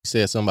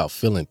said something about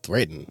feeling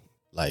threatened.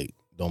 Like,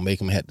 don't make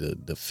him have to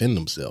defend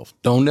himself.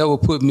 Don't never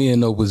put me in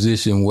no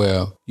position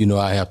where,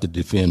 I have to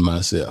defend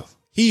myself.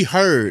 He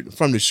heard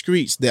from the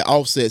streets that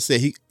Offset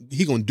said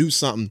he gonna do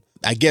something.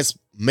 I guess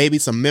maybe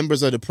some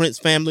members of the Prince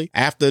family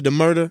after the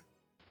murder.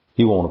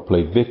 He want to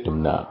play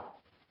victim now,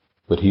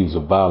 but he was a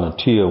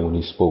volunteer when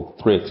he spoke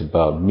threats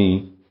about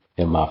me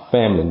and my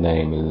family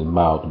name in his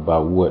mouth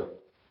about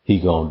what he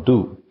gonna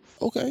do.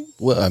 Okay.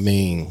 Well, I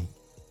mean,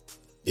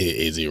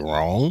 is he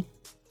wrong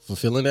for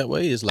feeling that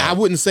way? It's like, I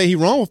wouldn't say he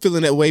wrong for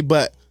feeling that way,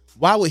 but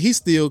why would he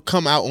still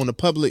come out on a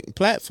public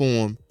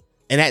platform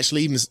and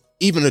actually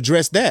even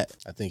address that?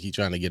 I think he's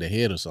trying to get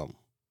ahead or something.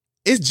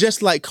 It's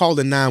just like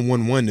calling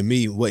 911 to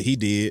me, what he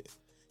did.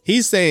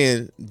 He's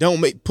saying,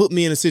 don't put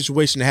me in a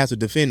situation to have to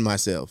defend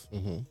myself.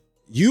 Mm-hmm.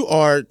 You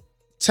are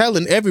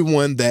telling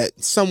everyone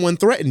that someone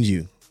threatened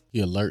you.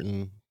 You're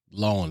alerting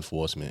law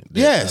enforcement that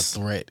yes. a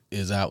threat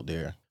is out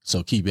there.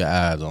 So keep your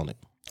eyes on it.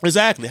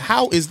 Exactly.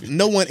 How is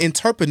no one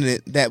interpreting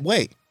it that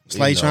way? It's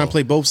like trying to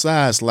play both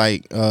sides,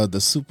 like the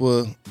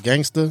super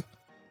gangster.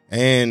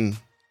 And,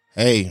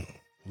 hey,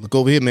 look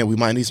over here, man, we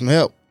might need some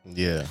help.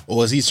 Yeah.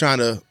 Or is he trying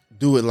to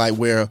do it like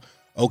where,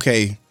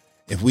 okay,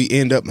 if we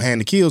end up having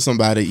to kill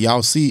somebody,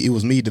 y'all see it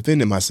was me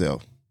defending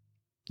myself?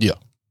 Yeah.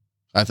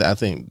 I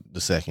think the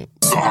second.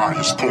 The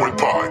Highest Point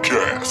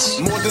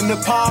Podcast. More than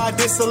a pod,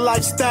 it's a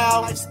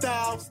lifestyle.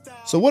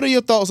 So what are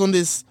your thoughts on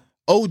this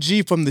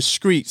OG from the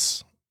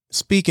streets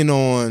speaking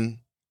on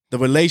the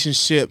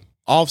relationship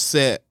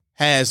Offset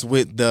has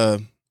with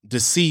the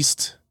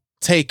deceased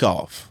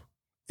Takeoff?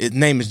 His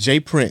name is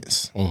Jay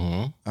Prince.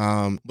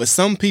 Mm-hmm. But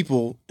some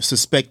people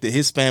suspect that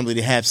his family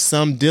to have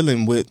some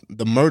dealing with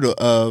the murder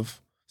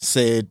of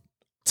said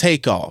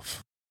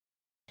Takeoff.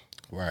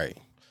 Right.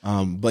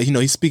 But,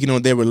 he's speaking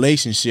on their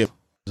relationship.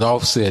 This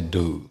Offset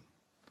dude,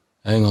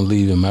 I ain't gonna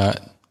leave him out.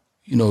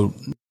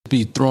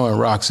 Be throwing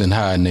rocks and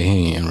hiding their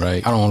hand,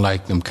 right? I don't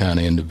like them kind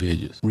of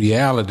individuals.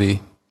 Reality,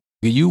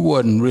 you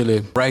wasn't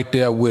really right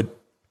there with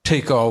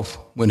Takeoff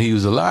when he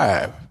was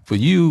alive. For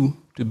you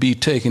to be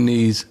taking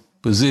these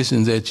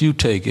positions that you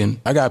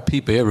taking, I got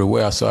people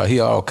everywhere, so I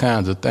hear all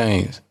kinds of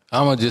things.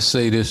 I'm going to just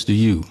say this to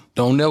you.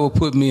 Don't never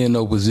put me in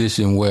no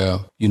position where,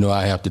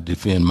 I have to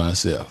defend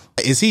myself.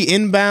 Is he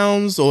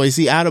inbounds or is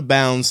he out of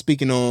bounds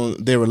speaking on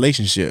their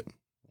relationship?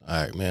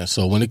 All right, man.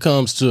 So when it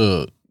comes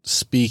to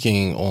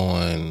speaking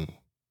on,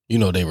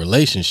 their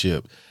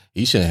relationship,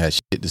 he shouldn't have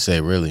shit to say,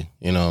 really.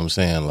 You know what I'm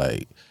saying?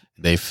 Like,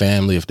 they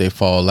family, if they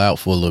fall out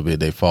for a little bit,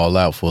 they fall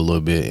out for a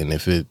little bit. And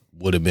if it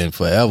would have been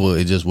forever,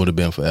 it just would have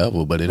been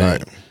forever. But it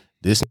ain't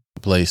this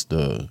place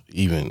to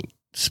even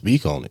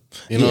speak on it.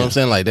 You know what I'm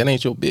saying? Like, that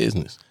ain't your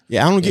business.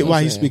 Yeah, I don't get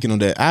why he's speaking on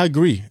that. I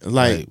agree.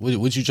 Like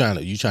what you trying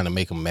to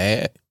make him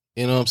mad?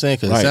 You know what I'm saying?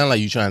 Because it sounds like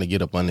you trying to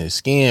get up under his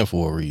skin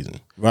for a reason.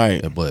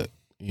 Right. But,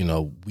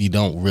 we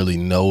don't really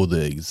know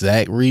the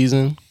exact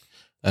reason.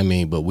 I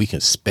mean, but we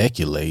can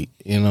speculate.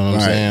 You know what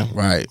I'm saying?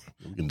 Right.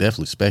 We can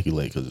definitely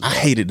speculate. Cause I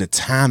hated the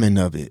timing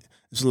of it.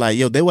 It's like,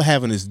 they were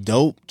having this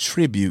dope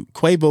tribute.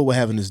 Quavo were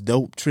having this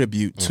dope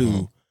tribute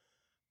to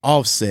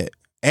Offset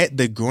at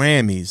the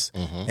Grammys.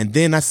 And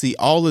then I see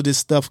all of this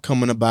stuff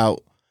coming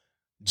about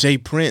Jay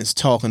Prince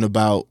talking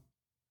about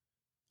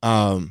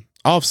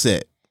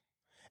Offset.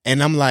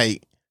 And I'm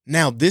like,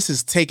 now this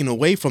is taken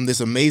away from this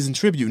amazing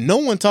tribute. No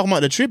one talking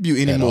about the tribute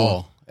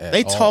anymore.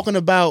 They talking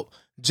about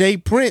Jay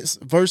Prince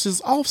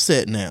versus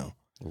Offset now.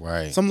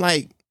 Right. So I'm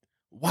like,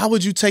 why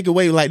would you take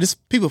away, like, this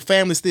people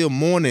family still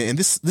mourning and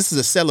this is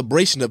a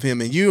celebration of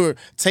him and you're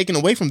taking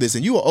away from this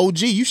and you're an OG,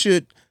 you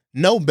should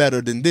know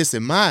better than this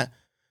from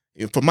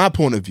my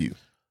point of view.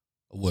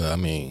 Well, I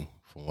mean,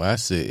 from what I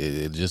said,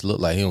 it just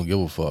looked like he don't give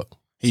a fuck.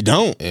 He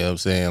don't. You know what I'm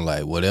saying?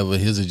 Like, whatever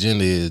his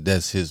agenda is,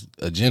 that's his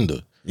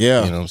agenda.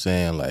 Yeah. You know what I'm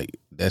saying? Like,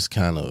 that's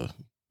kind of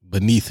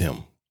beneath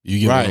him. You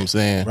get what I'm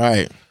saying?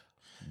 Right.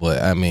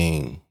 But, I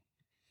mean,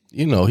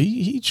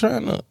 he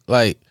trying to,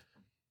 like,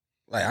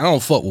 I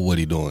don't fuck with what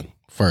he doing,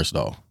 first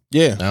off.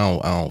 Yeah.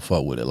 I don't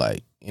fuck with it.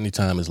 Like,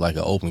 anytime it's like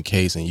an open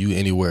case and you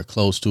anywhere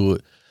close to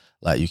it,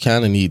 like, you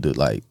kind of need to,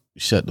 like,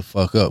 shut the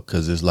fuck up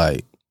because it's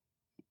like,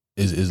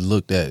 it's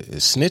looked at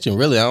as snitching.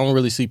 Really, I don't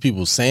really see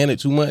people saying it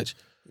too much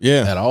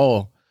at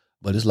all.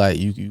 But it's like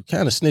you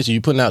kind of snitching.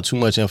 You putting out too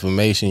much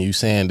information. You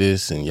saying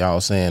this and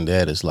y'all saying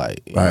that. It's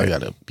like, you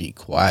gotta be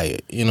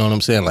quiet. You know what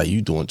I'm saying? Like,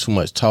 you doing too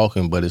much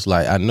talking. But it's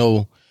like, I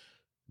know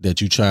that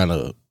you trying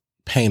to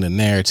paint a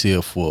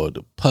narrative for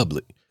the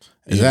public.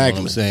 You know what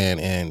I'm saying?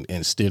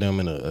 And steer them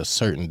in a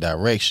certain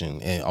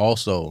direction. And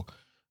also,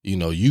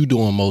 you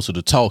doing most of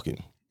the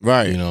talking.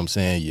 Right. You know what I'm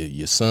saying?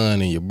 Your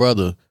son and your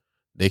brother,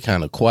 they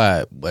kind of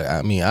quiet. But,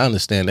 I mean, I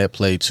understand that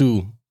play,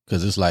 too,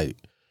 because it's like.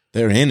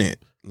 They're in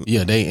it.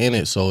 Yeah, they in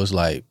it. So it's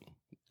like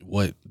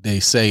what they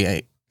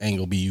say ain't going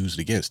to be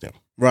used against them.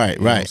 Right, you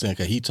know what I'm saying?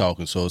 Because he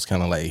talking, so it's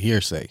kind of like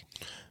hearsay.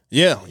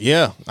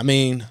 Yeah. I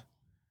mean,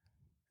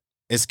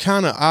 it's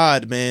kind of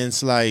odd, man.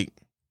 It's like,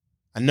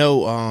 I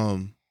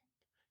know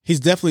he's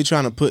definitely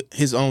trying to put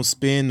his own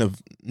spin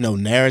of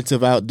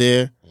narrative out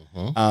there.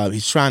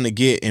 He's trying to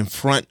get in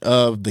front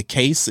of the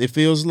case, it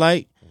feels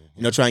like.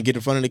 trying to get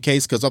in front of the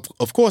case. Because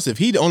of course, if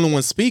he the only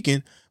one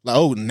speaking, like,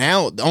 oh,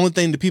 now the only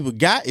thing the people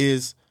got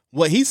is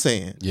what he's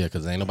saying. Yeah,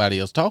 because ain't nobody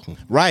else talking.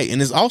 Right.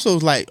 And it's also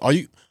like, are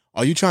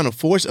you trying to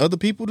force other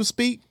people to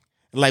speak?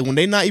 Like when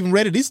they not even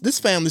ready, this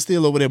family's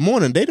still over there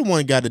mourning. They the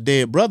one got a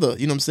dead brother,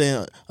 you know what I'm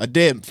saying? A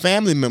dead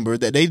family member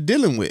that they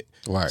dealing with.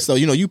 Right. So,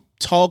 you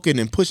talking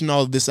and pushing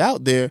all of this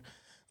out there,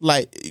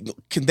 like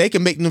they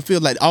can make them feel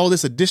like all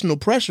this additional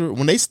pressure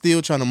when they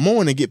still trying to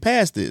mourn and get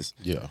past this.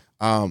 Yeah.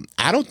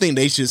 I don't think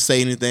they should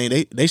say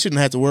anything. They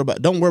shouldn't have to worry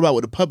about, don't worry about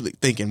what the public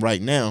thinking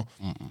right now.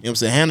 You know what I'm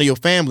saying? Handle your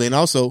family and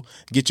also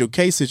get your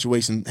case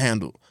situation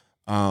handled.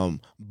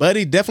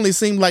 Buddy definitely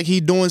seemed like he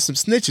doing some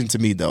snitching to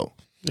me though.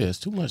 Yeah, it's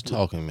too much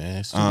talking, man.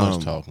 It's too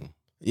much talking.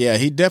 Yeah,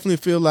 he definitely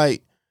feel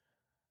like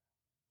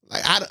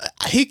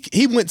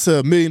he went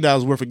to $1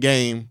 million worth of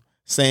game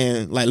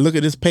saying, like, look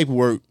at this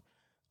paperwork.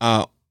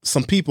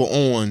 Some people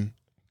on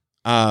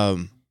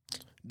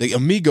the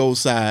Amigos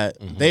side,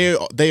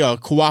 they are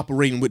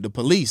cooperating with the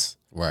police.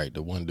 Right,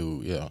 the one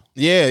dude, yeah.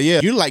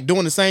 Yeah. You're like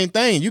doing the same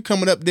thing. You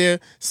coming up there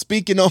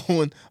speaking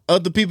on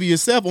other people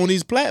yourself on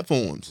these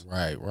platforms.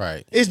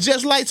 Right. It's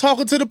just like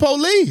talking to the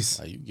police.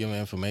 Like you giving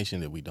information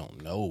that we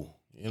don't know.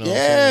 You know Yeah. what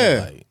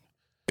I'm saying?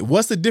 Like,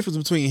 what's the difference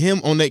between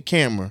him on that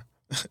camera,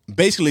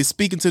 basically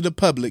speaking to the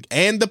public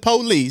and the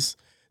police,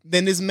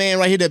 than this man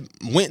right here that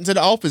went into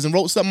the office and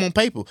wrote something on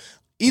paper?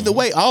 Either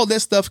way, all that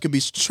stuff can be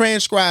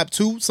transcribed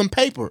to some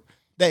paper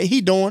that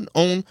he doing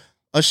on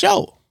a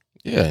show.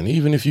 yeah, and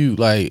even if you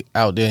like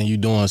out there and you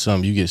doing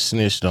something, you get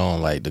snitched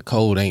on, like the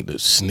code ain't to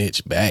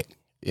snitch back.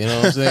 You know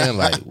what I'm saying?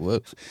 Like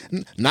what?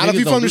 Not if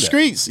you from the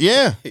streets.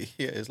 Yeah. Yeah,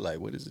 it's like,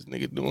 what is this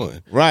nigga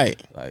doing? Right.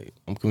 Like,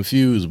 I'm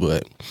confused,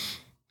 but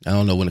I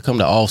don't know. When it come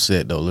to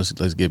Offset, though, let's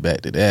get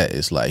back to that.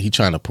 It's like he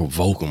trying to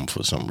provoke him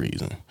for some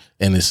reason,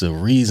 and it's a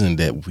reason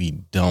that we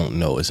don't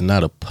know. It's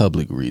not a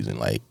public reason,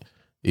 like,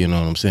 you know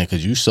what I'm saying?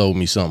 Because you sold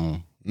me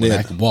something when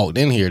I walked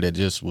in here that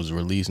just was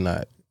released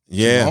not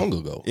long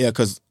ago. Yeah,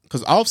 because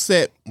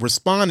Offset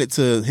responded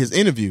to his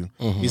interview.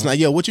 He's like,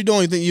 yo, what you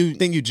doing? You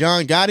think you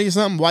John Gotti or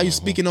something? Why you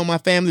speaking on my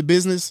family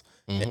business,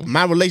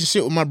 my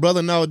relationship with my brother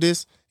and all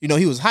this? He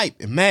was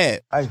hyped and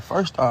mad. Hey,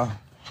 first off,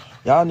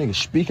 y'all niggas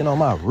speaking on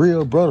my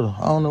real brother.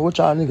 I don't know what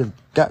y'all niggas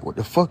got, what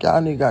the fuck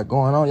y'all niggas got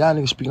going on. Y'all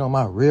niggas speaking on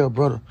my real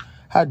brother.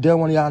 How dare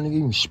one of y'all niggas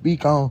even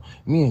speak on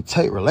me and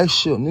Tate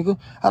relationship, nigga?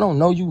 I don't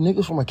know you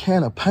niggas from a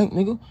can of paint,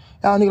 nigga.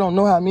 Y'all niggas don't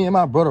know how me and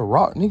my brother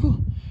rock,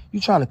 nigga. You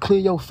trying to clear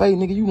your face,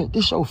 nigga.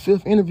 This your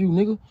 5th interview,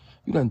 nigga.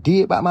 You done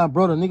did about my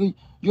brother, nigga.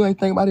 You ain't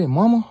think about his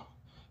mama.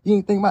 You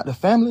ain't think about the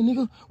family,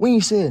 nigga. We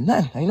ain't said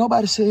nothing. Ain't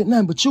nobody said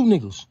nothing but you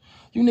niggas.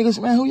 You niggas,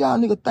 man, who y'all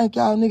nigga think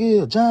y'all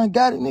nigga is? John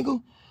Gotti,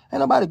 nigga? Ain't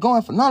nobody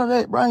going for none of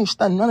that, bro. I ain't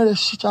studying none of that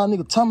shit y'all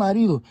nigga talking about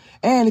either.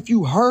 And if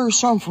you heard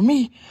something from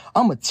me,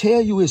 I'ma tell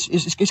you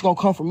it's gonna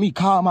come from me.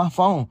 Call my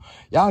phone.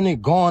 Y'all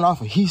nigga going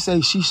off of he say,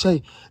 she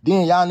say.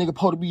 Then y'all nigga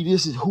supposed to be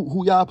this is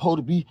who y'all supposed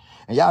to be.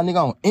 And y'all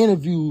nigga on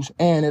interviews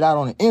and it out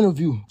on an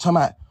interview. Talking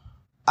about,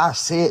 I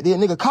said that,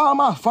 nigga, call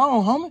my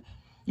phone, homie.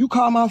 You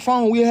call my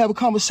phone, we'll have a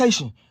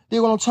conversation.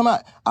 Then what I'm talking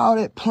about, all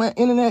that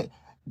internet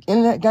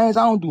games,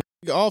 I don't do.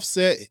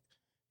 Offset,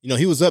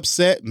 he was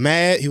upset,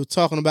 mad. He was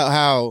talking about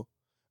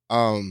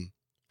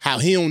how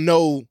he don't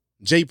know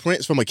Jay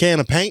Prince from a can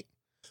of paint.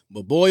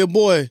 But boy, oh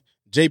boy,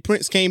 Jay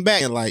Prince came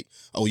back and like,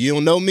 oh, you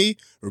don't know me?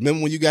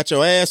 Remember when you got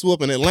your ass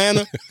whooped in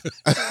Atlanta?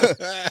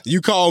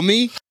 You called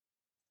me?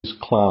 This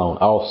clown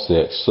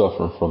Offset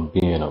suffering from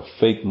being a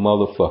fake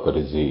motherfucker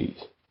disease.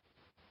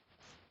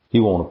 He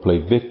want to play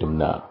victim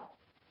now,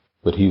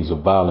 but he was a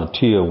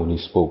volunteer when he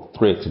spoke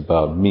threats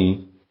about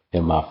me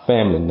and my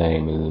family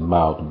name in his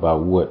mouth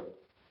about what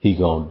he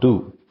gonna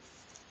do.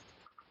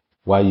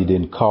 Why you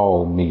didn't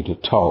call me to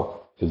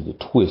talk is the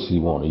twist he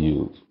want to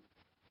use.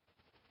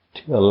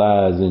 Tell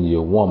lies in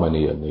your woman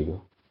ear,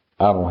 nigga.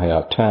 I don't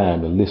have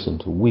time to listen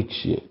to weak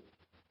shit.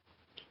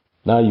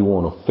 Now you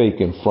want to fake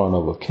in front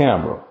of a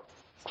camera,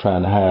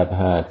 trying to hide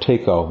behind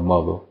Takeoff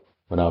mother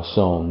when I've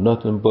shown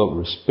nothing but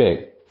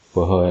respect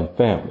for her and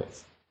family.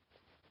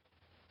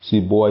 See,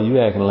 boy, you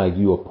acting like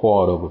you a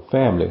part of a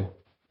family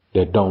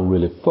that don't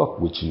really fuck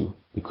with you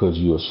because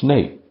you a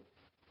snake.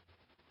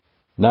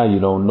 Now you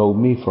don't know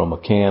me from a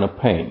can of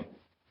paint.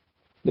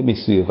 Let me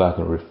see if I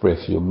can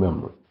refresh your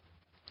memory.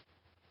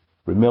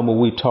 Remember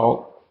we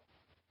talked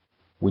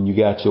when you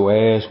got your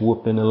ass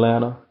whooped in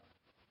Atlanta?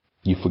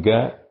 You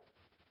forgot?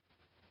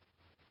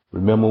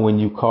 Remember when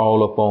you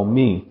called up on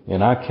me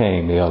and I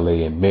came to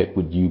LA and met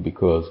with you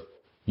because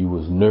you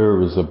was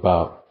nervous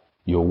about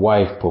your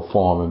wife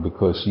performing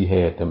because she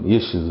had them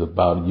issues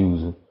about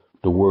using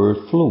the word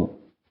flu?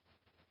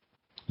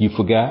 You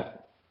forgot?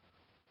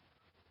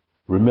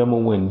 Remember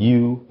when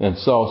you and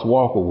Sauce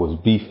Walker was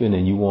beefing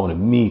and you wanted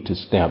me to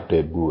stamp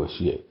that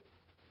bullshit?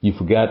 You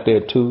forgot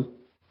that too?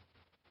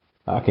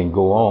 I can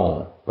go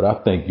on, but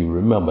I think you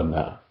remember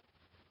now.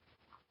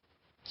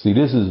 See,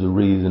 this is the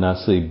reason I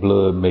say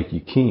blood make you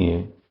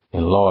kin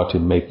and loyalty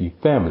make you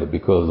family,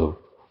 because of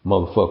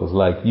motherfuckers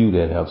like you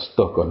that have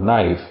stuck a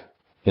knife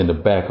in the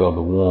back of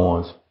the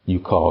ones you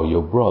call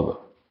your brother.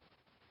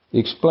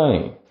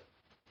 Explain.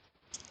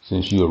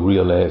 Since you a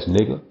real ass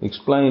nigga,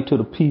 explain to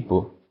the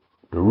people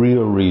the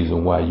real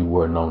reason why you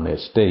weren't on that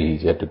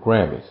stage at the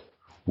Grammys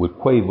with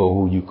Quavo,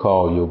 who you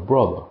call your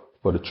brother,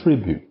 for the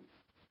tribute.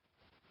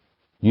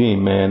 You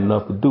ain't man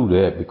enough to do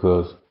that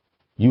because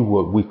you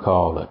what we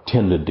call a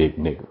tender dick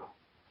nigga.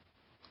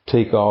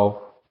 Take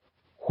off,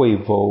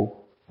 Quavo,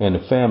 and the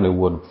family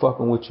wasn't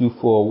fucking with you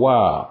for a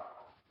while.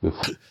 Yeah.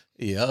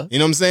 You know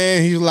what I'm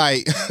saying? He's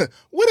like,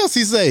 what else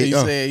he say? He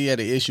said he had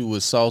an issue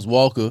with Sauce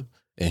Walker,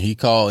 and he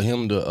called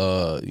him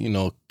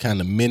to,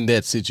 kind of mend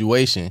that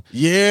situation.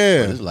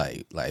 Yeah. But it's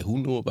like who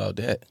knew about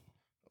that?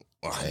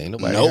 Ain't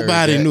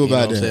nobody knew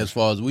about that. As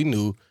far as we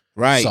knew,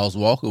 right. Sauce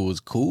Walker was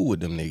cool with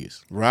them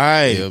niggas.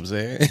 Right. You know what I'm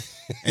saying?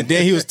 And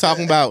then he was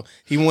talking about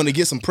he wanted to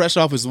get some pressure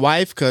off his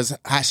wife because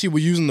she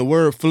was using the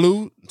word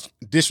flu,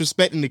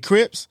 disrespecting the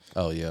Crips.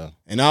 Oh, yeah.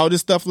 And all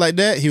this stuff like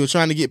that. He was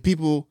trying to get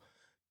people,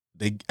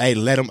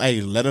 let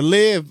her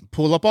live,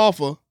 pull up off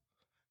her.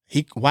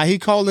 Why he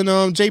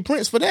calling Jay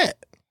Prince for that?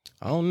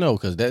 I don't know,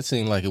 because that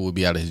seemed like it would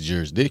be out of his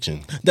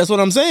jurisdiction. That's what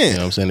I'm saying. You know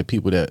what I'm saying? The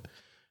people that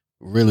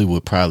really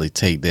would probably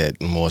take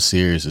that more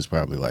serious is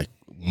probably like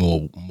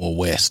more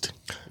West.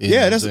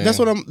 Yeah, that's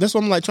what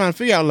I'm like trying to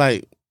figure out.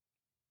 Like,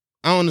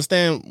 I don't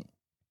understand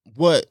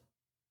what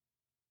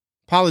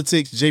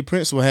politics Jay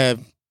Prince will have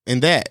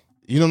in that.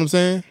 You know what I'm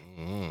saying?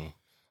 Mm.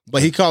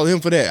 But he called him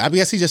for that. I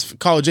guess he just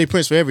called Jay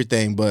Prince for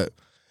everything. But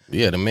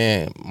yeah, the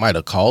man might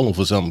have called him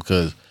for something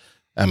because,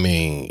 I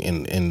mean,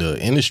 in the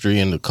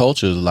industry and the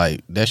culture,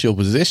 like, that's your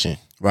position.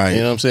 Right. You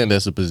know what I'm saying?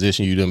 That's a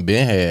position you done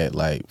been had,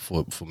 like,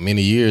 for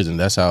many years, and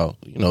that's how,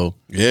 the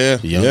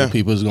younger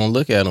people is going to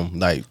look at him.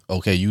 Like,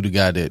 okay, you the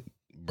guy that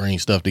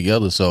brings stuff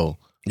together, so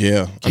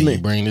yeah, can you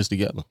bring this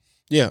together?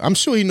 Yeah, I'm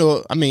sure he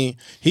know. I mean,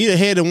 he the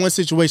head in one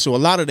situation where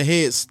a lot of the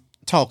heads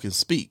talk and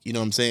speak. You know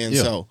what I'm saying?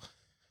 Yeah. So,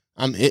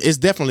 it's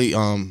definitely,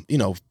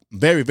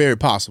 very, very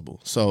possible.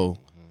 So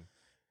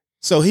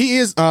he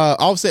is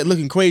Offset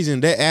looking crazy in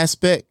that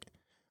aspect.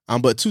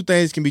 But two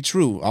things can be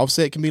true.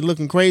 Offset can be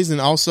looking crazy, and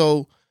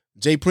also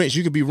Jay Prince,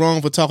 you could be wrong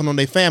for talking on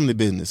their family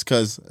business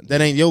because that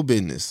ain't your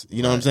business.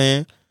 You know what I'm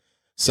saying?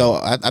 So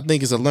I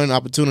think it's a learning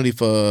opportunity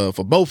for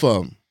both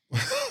of them.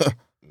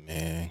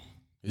 Man,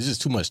 it's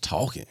just too much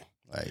talking.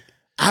 Like,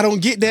 I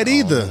don't get that I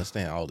either. don't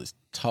understand all this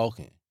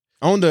talking.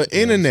 On the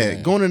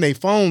internet, going in their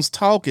phones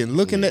talking,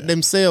 looking at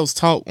themselves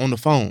talk on the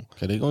phone.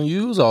 Because they're going to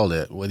use all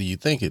that, whether you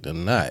think it or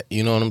not.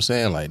 You know what I'm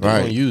saying? Like, they're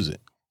going to use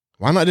it.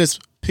 Why not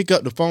just pick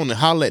up the phone and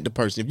holler at the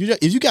person?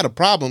 If you got a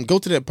problem, go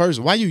to that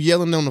person. Why you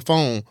yelling on the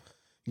phone,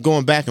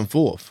 going back and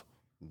forth?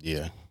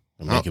 Yeah.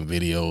 And making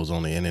videos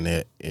on the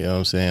internet. You know what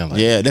I'm saying? Like,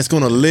 yeah, that's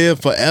going to live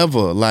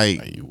forever.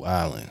 Like you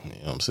wilding. You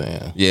know what I'm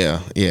saying?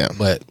 Yeah, yeah.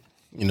 But,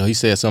 he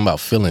said something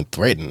about feeling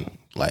threatened.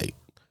 Like,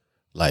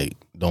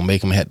 don't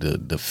make him have to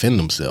defend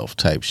himself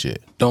type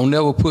shit. Don't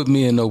never put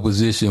me in no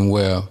position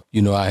where,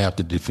 I have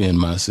to defend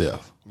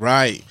myself.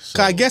 Right.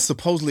 So, I guess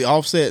supposedly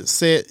Offset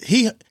said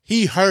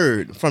he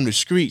heard from the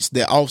streets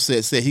that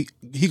Offset said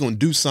he gonna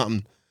do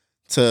something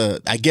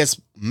to, I guess,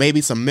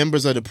 maybe some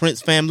members of the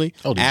Prince family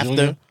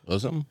after or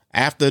something?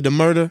 After the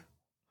murder.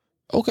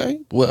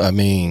 Okay. Well, I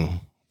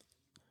mean,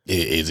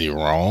 is he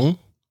wrong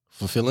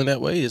for feeling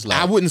that way? It's like,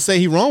 I wouldn't say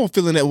he wrong for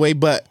feeling that way,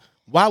 but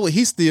why would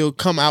he still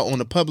come out on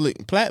a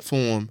public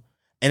platform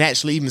and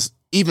actually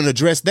even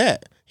address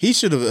that? He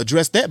should have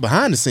addressed that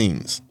behind the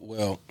scenes.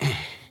 Well,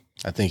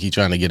 I think he's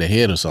trying to get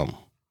ahead or something.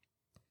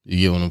 You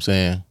get what I'm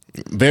saying?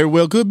 Very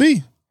well could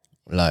be.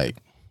 Like,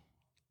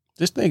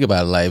 just think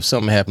about it. Like, if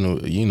something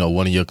happened to,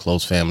 one of your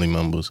close family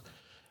members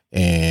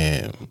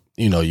and,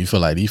 you feel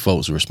like these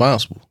folks are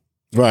responsible.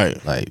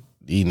 Right. Like,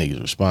 these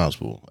niggas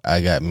responsible.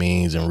 I got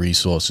means and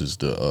resources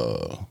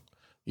to,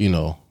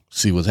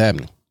 see what's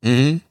happening.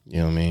 Mm-hmm. You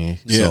know what I mean?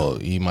 Yeah. So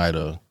he might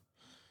have.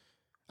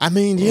 I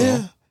mean,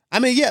 yeah.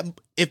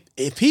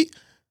 If he,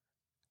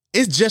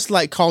 it's just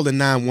like calling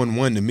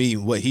 911 to me,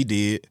 what he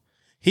did.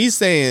 He's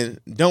saying,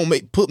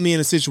 don't put me in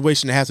a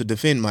situation to have to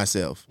defend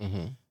myself.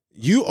 Mm-hmm.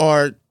 You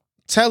are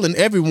telling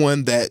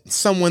everyone that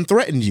someone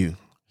threatened you.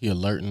 He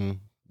alerting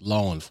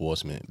law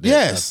enforcement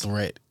that a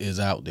threat is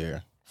out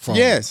there from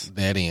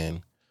that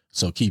end.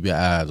 So keep your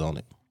eyes on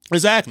it.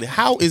 Exactly.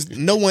 How is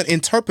no one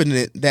interpreting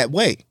it that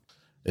way?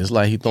 It's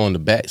like he throwing the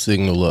bat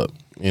signal up,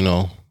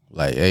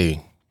 like,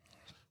 hey,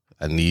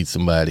 I need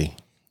somebody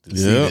to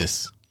see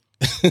this.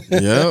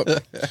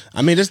 Yep.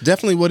 I mean, that's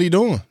definitely what he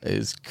doing.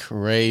 It's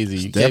crazy.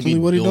 You definitely can't be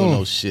what he doing doing.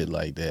 no shit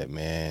like that,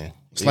 man.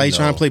 It's like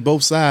trying to play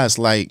both sides,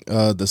 like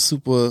the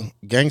super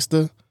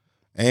gangster,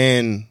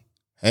 and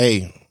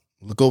hey,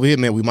 look over here,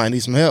 man. We might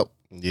need some help.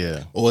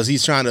 Yeah. Or is he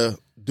trying to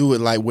do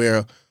it like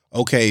where,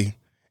 okay,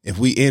 if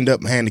we end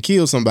up having to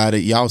kill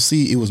somebody, y'all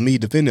see it was me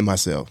defending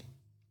myself.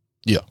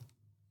 Yeah.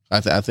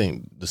 I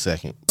think the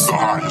second. The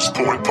Highest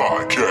Point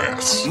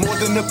Podcast. More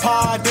than a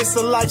pod, it's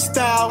a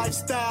lifestyle.